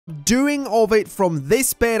doing of it from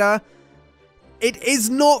this beta, it is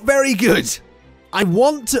not very good. I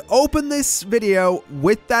want to open this video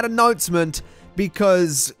with that announcement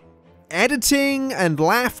because editing and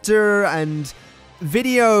laughter and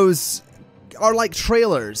videos are like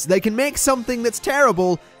trailers. They can make something that's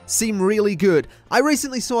terrible seem really good. I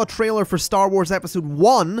recently saw a trailer for Star Wars Episode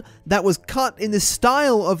 1 that was cut in the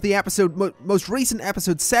style of the most recent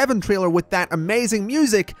Episode 7 trailer with that amazing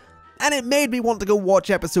music, and it made me want to go watch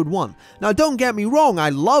Episode 1. Now, don't get me wrong, I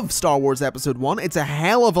love Star Wars Episode 1. It's a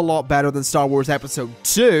hell of a lot better than Star Wars Episode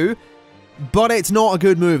 2, but it's not a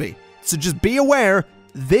good movie. So just be aware,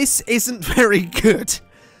 this isn't very good.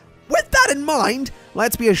 With that in mind,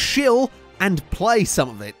 let's be a shill and play some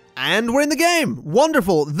of it. And we're in the game.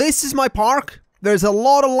 Wonderful. This is my park. There's a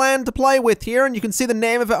lot of land to play with here, and you can see the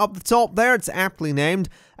name of it up the top there. It's aptly named.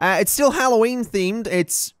 It's still Halloween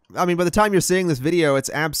themed. I mean, by the time you're seeing this video,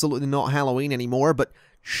 it's absolutely not Halloween anymore, but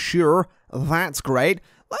sure, that's great.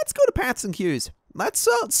 Let's go to paths and queues. Let's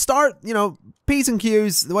start, P's and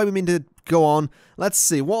Q's, the way we mean to go on. Let's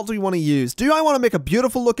see, what do we want to use? Do I want to make a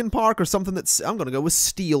beautiful looking park or something that's, I'm going to go with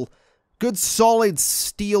steel. Good solid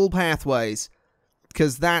steel pathways.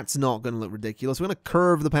 Because that's not going to look ridiculous. We're going to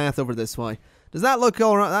curve the path over this way. Does that look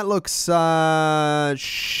alright? That looks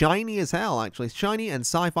shiny as hell, actually. Shiny and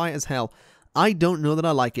sci-fi as hell. I don't know that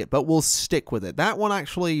I like it, but we'll stick with it. That one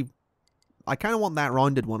actually, I kind of want that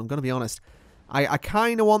rounded one, I'm going to be honest. I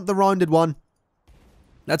kind of want the rounded one.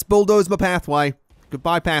 Let's bulldoze my pathway.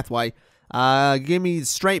 Goodbye, pathway. Give me the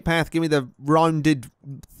straight path, give me the rounded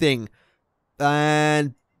thing.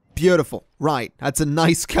 And beautiful. Right, that's a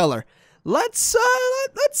nice color. Let's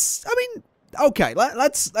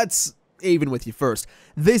even with you first.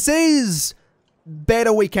 This is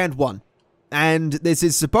beta weekend 1. And this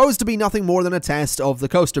is supposed to be nothing more than a test of the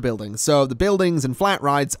coaster buildings. So the buildings and flat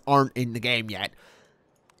rides aren't in the game yet.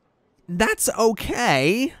 That's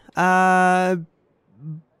okay. But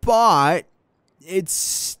it's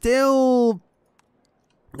still,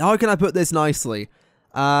 how can I put this nicely?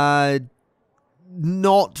 Not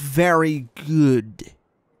very good.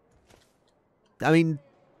 I mean,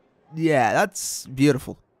 yeah, that's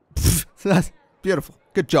beautiful. That's beautiful.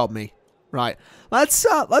 Good job, me. Right. Let's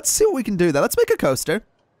see what we can do there. Let's make a coaster.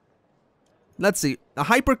 Let's see. A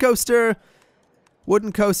hyper coaster,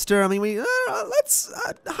 wooden coaster. I mean,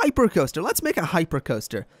 hyper coaster. Let's make a hyper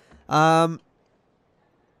coaster. That's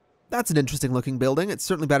an interesting looking building. It's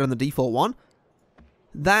certainly better than the default one.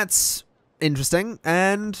 That's interesting,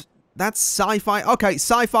 and that's sci-fi. Okay,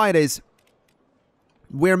 sci-fi it is.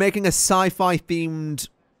 We're making a sci-fi themed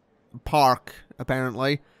park,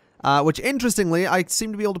 apparently. Which, interestingly, I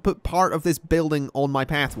seem to be able to put part of this building on my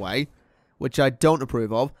pathway, which I don't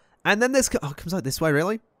approve of. And then this comes out this way,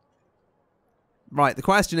 really? Right, the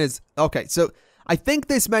question is, okay, so I think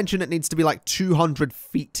this mentioned it needs to be like 200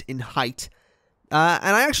 feet in height.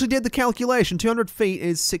 And I actually did the calculation. 200 feet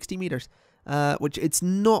is 60 meters. Which it's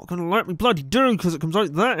not going to let me bloody do because it comes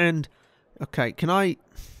out that end. Okay, can I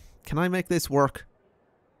make this work?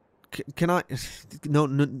 Can I? No.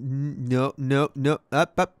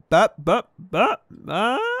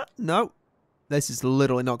 No. This is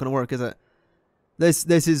literally not going to work, is it? This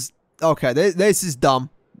is, okay, this is dumb.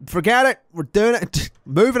 Forget it. We're doing it.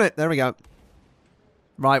 Moving it. There we go.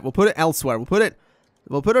 Right, we'll put it elsewhere.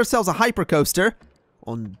 We'll put ourselves a hyper coaster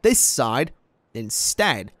on this side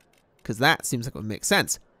instead, because that seems like it would make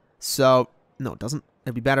sense. So, no, it doesn't.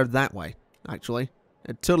 It'd be better that way, actually.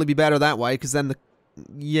 It'd totally be better that way, because then the...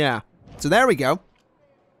 Yeah. So there we go.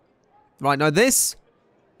 Right, now this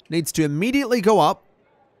needs to immediately go up.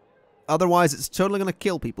 Otherwise, it's totally going to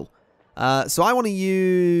kill people. So I want to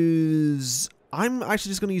use... I'm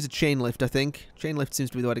actually just going to use a chain lift, I think. Chain lift seems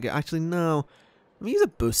to be the way to go. Actually, no. I'm going to use a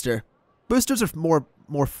booster. Boosters are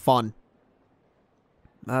more fun.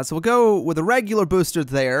 So we'll go with a regular booster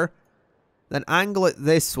there. Then angle it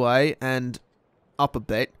this way and up a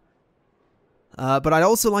bit. But I'd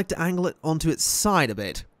also like to angle it onto its side a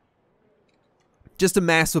bit. Just to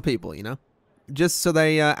mess with people, you know? Just so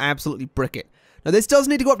they absolutely brick it. Now, this does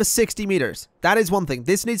need to go up to 60 meters. That is one thing.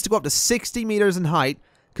 This needs to go up to 60 meters in height,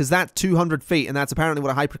 because that's 200 feet, and that's apparently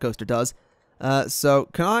what a hypercoaster does. So,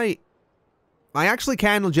 can I actually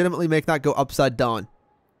can legitimately make that go upside down.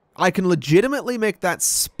 I can legitimately make that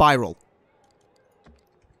spiral.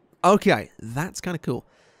 Okay, that's kind of cool.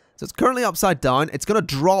 So, it's currently upside down. It's going to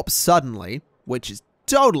drop suddenly, which is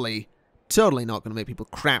totally not going to make people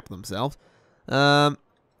crap themselves.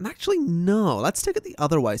 Actually, no. Let's take it the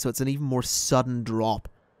other way, so it's an even more sudden drop.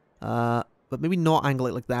 But maybe not angle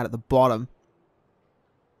it like that at the bottom.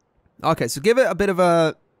 Okay, so give it a bit of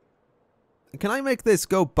a... Can I make this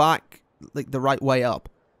go back, like, the right way up?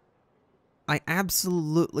 I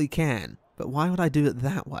absolutely can. But why would I do it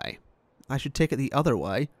that way? I should take it the other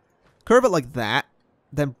way. Curve it like that.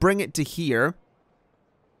 Then bring it to here.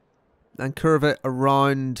 And curve it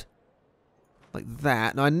around like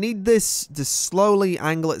that. Now I need this to slowly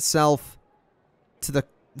angle itself to the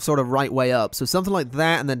sort of right way up. So something like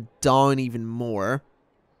that and then down even more.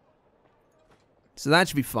 So that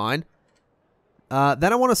should be fine.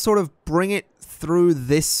 Then I want to sort of bring it through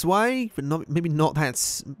this way, but maybe not that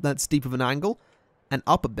steep of an angle, and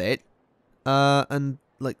up a bit, and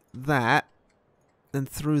like that, and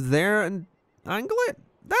through there and angle it.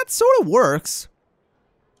 That sort of works.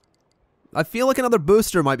 I feel like another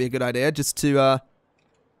booster might be a good idea, just to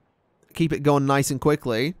keep it going nice and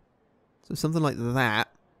quickly. So something like that.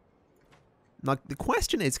 Now the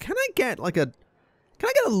question is, can I get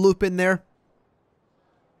a loop in there?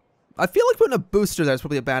 I feel like putting a booster there is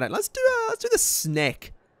probably a bad idea. Let's do the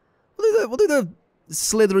snake. We'll do the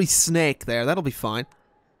slithery snake there. That'll be fine.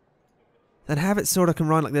 Then have it sort of come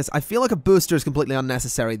around like this. I feel like a booster is completely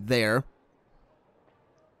unnecessary there.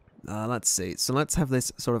 Let's see. So let's have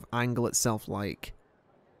this sort of angle itself like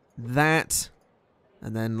that,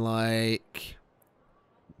 and then like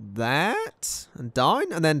that, and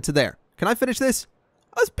down, and then to there. Can I finish this?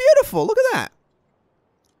 That's beautiful. Look at that.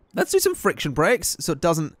 Let's do some friction brakes so it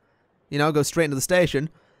doesn't, you know, go straight into the station,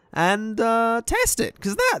 and test it,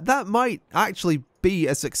 because that might actually be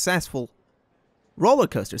a successful roller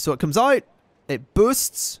coaster. So it comes out, it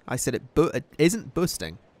boosts. I said it isn't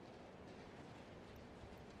boosting.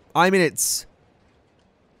 I mean, it's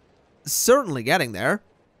certainly getting there,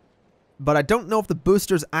 but I don't know if the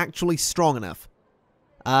booster's actually strong enough.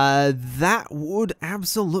 That would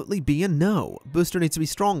absolutely be a no. Booster needs to be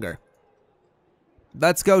stronger.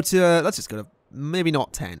 Let's just go to maybe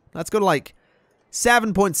not 10. Let's go to like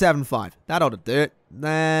 7.75. That ought to do it.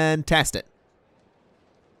 Then test it.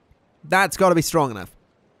 That's got to be strong enough.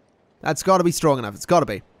 That's got to be strong enough. It's got to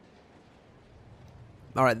be.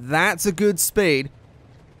 Alright, that's a good speed.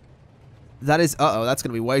 That is... Uh-oh, that's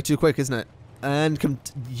going to be way too quick, isn't it? And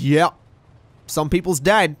yep. Some people's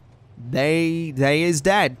dead. They is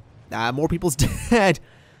dead. More people's dead.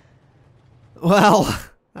 Well,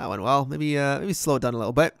 that went well. Maybe slow it down a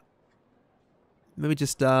little bit. Maybe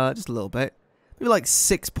just a little bit. Maybe like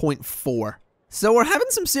 6.4. So we're having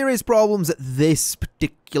some serious problems at this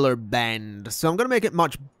particular bend. So I'm going to make it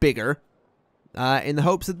much bigger. In the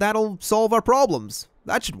hopes that that'll solve our problems.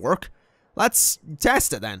 That should work. Let's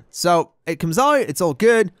test it then. So it comes out, it's all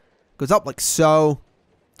good. Goes up like so.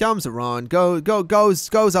 Comes around,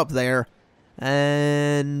 goes up there.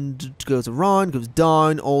 And goes around, goes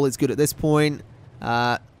down. All is good at this point.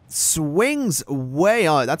 Swings way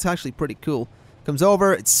out. That's actually pretty cool. Comes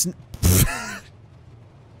over, it's...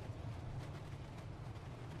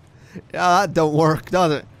 Yeah, that don't work,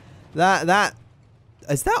 does it?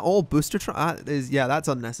 Is that all booster track? Yeah, that's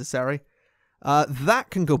unnecessary. That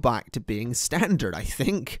can go back to being standard, I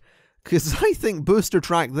think. Because I think booster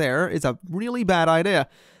track there is a really bad idea.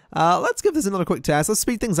 Let's give this another quick test. Let's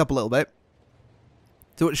speed things up a little bit.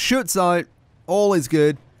 So it shoots out. All is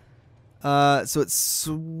good. So it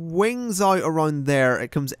swings out around there.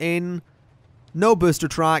 It comes in. No booster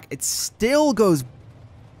track. It still goes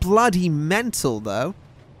bloody mental, though.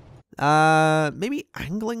 Maybe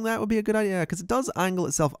angling that would be a good idea. Because it does angle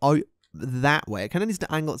itself out that way. It kind of needs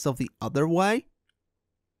to angle itself the other way.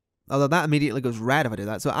 Although that immediately goes red if I do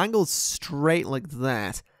that. So it angles straight like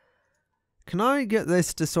that. Can I get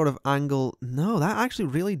this to sort of angle? No, that actually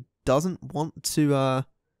really doesn't want to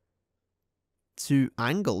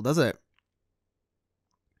angle, does it?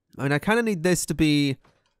 I mean, I kind of need this to be...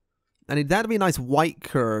 I need that to be a nice white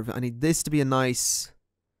curve. I need this to be a nice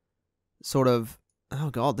sort of... Oh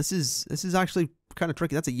god, this is actually kind of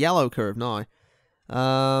tricky. That's a yellow curve now.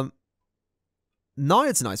 Now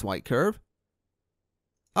it's a nice white curve.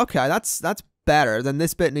 Okay, that's better. Then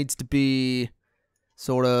this bit needs to be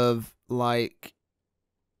sort of like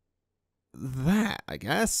that, I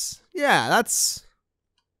guess. Yeah, that's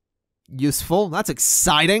useful. That's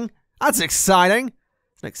exciting. That's exciting.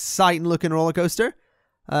 It's an exciting looking roller coaster.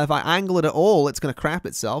 If I angle it at all, it's going to crap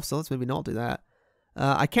itself, so let's maybe not do that.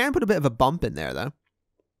 I can put a bit of a bump in there, though.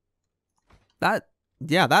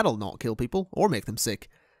 Yeah, that'll not kill people or make them sick.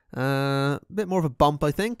 A bit more of a bump,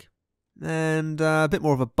 I think. And a bit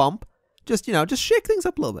more of a bump. Just, you know, just shake things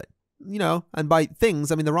up a little bit. You know, and by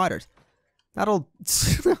things, I mean the riders. That'll...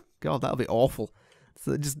 God, that'll be awful.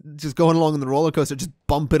 So just going along in the roller coaster, just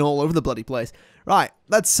bumping all over the bloody place. Right,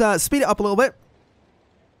 let's speed it up a little bit.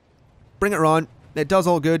 Bring it around. It does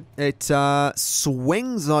all good. It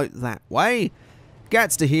swings out that way.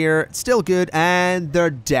 Gets to here. It's still good. And they're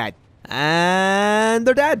dead. And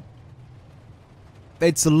they're dead.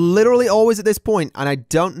 It's literally always at this point, and I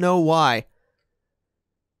don't know why.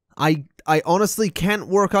 I honestly can't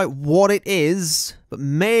work out what it is, but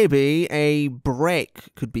maybe a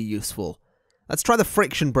brake could be useful. Let's try the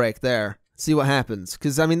friction brake there. See what happens.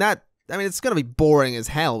 Because, I mean, it's going to be boring as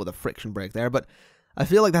hell with a friction brake there, but I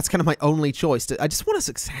feel like that's kind of my only choice. I just want a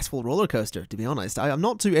successful roller coaster, to be honest. I'm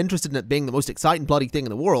not too interested in it being the most exciting bloody thing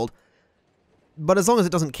in the world, but as long as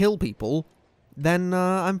it doesn't kill people, then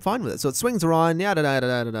I'm fine with it. So it swings around,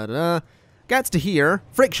 gets to here,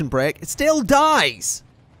 friction brake, it still dies!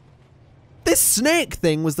 This snake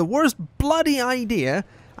thing was the worst bloody idea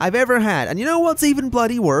I've ever had. And you know what's even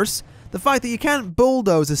bloody worse? The fact that you can't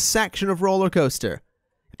bulldoze a section of roller coaster.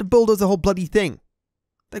 You have to bulldoze the whole bloody thing.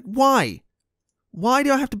 Like, why? Why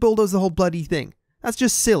do I have to bulldoze the whole bloody thing? That's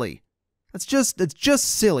just silly. It's just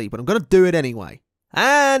silly, but I'm gonna do it anyway.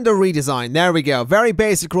 And a redesign. There we go. Very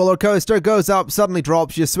basic roller coaster. Goes up, suddenly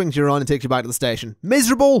drops you, swings you around, and takes you back to the station.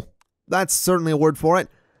 Miserable? That's certainly a word for it.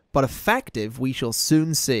 But effective, we shall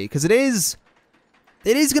soon see. Because it is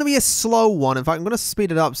going to be a slow one. In fact, I'm going to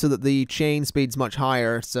speed it up so that the chain speed's much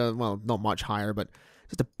higher. So, well, not much higher, but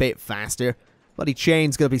just a bit faster. Bloody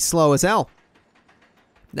chain's going to be slow as hell.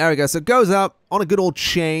 There we go. So it goes up on a good old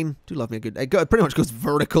chain. Do love me a good... It pretty much goes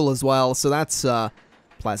vertical as well, so that's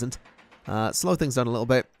pleasant. Slow things down a little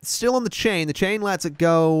bit. Still on the chain. The chain lets it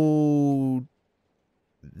go...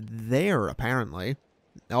 there, apparently.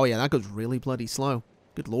 Oh, yeah, that goes really bloody slow.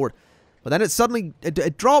 Good lord. But then it suddenly...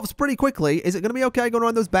 It drops pretty quickly. Is it going to be okay going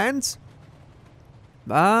around those bends?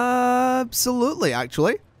 Absolutely,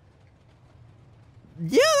 actually.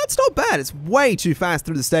 Yeah, that's not bad. It's way too fast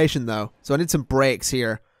through the station, though. So I need some brakes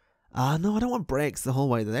here. No, I don't want brakes the whole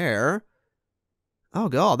way there. Oh,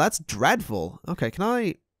 God, that's dreadful. Okay, can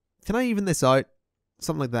I even this out?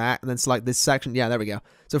 Something like that. And then select this section. Yeah, there we go.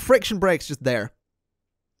 So friction brakes just there.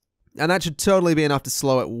 And that should totally be enough to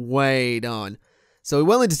slow it way down. So we're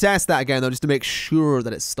willing to test that again, though, just to make sure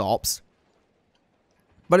that it stops.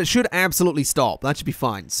 But it should absolutely stop. That should be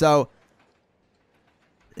fine. So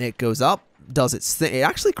it goes up, does its thing. It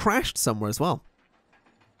actually crashed somewhere as well.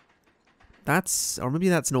 Or maybe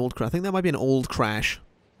that's an old crash. I think that might be an old crash.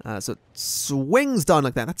 So it swings down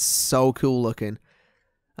like that. That's so cool looking.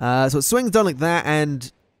 So it swings down like that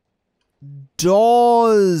and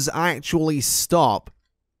does actually stop.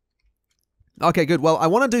 Okay, good. Well, I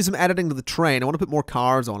want to do some editing to the train. I want to put more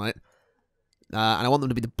cars on it. And I want them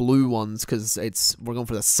to be the blue ones, because we're going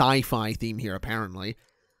for the sci-fi theme here, apparently.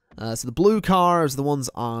 So the blue cars are the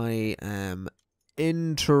ones I am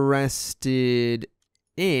interested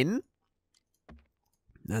in.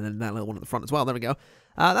 And then that little one at the front as well. There we go.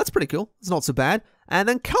 That's pretty cool. It's not so bad. And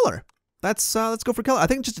then color. Let's go for color. I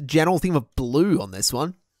think just a general theme of blue on this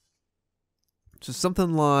one. Just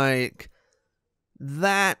something like...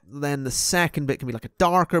 that, then the second bit can be like a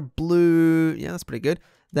darker blue. Yeah, that's pretty good.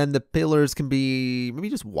 Then the pillars can be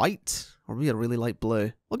maybe just white, or maybe a really light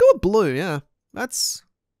blue. I'll go with blue, yeah. I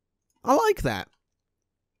like that.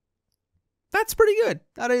 That's pretty good.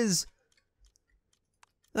 That is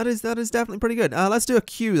definitely pretty good. Let's do a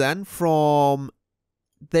queue then from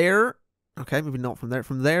there. Okay, maybe not from there.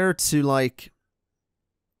 From there to like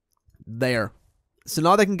there. So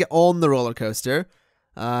now they can get on the roller coaster.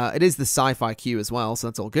 It is the sci-fi queue as well, so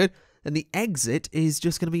that's all good. And the exit is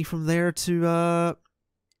just going to be from there to,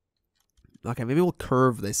 okay, maybe we'll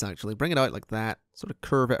curve this, actually. Bring it out like that. Sort of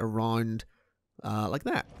curve it around, like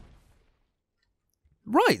that.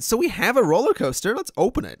 Right, so we have a roller coaster. Let's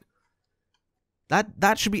open it.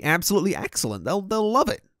 That should be absolutely excellent. They'll love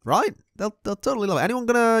it, right? They'll totally love it. Anyone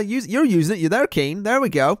gonna use it? You're using it. They're keen. There we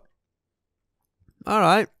go. All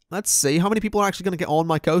right, let's see. How many people are actually going to get on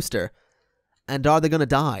my coaster? And are they going to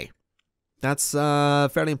die? That's a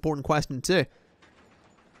fairly important question, too.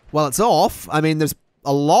 Well, it's off. I mean, there's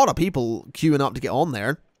a lot of people queuing up to get on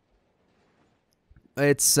there.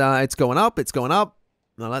 It's going up. It's going up.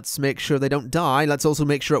 Now, let's make sure they don't die. Let's also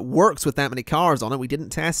make sure it works with that many cars on it. We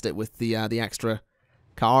didn't test it with the extra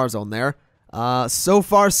cars on there. So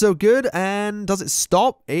far, so good. And does it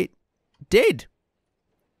stop? It did.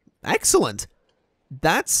 Excellent.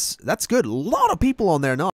 That's good. A lot of people on there now.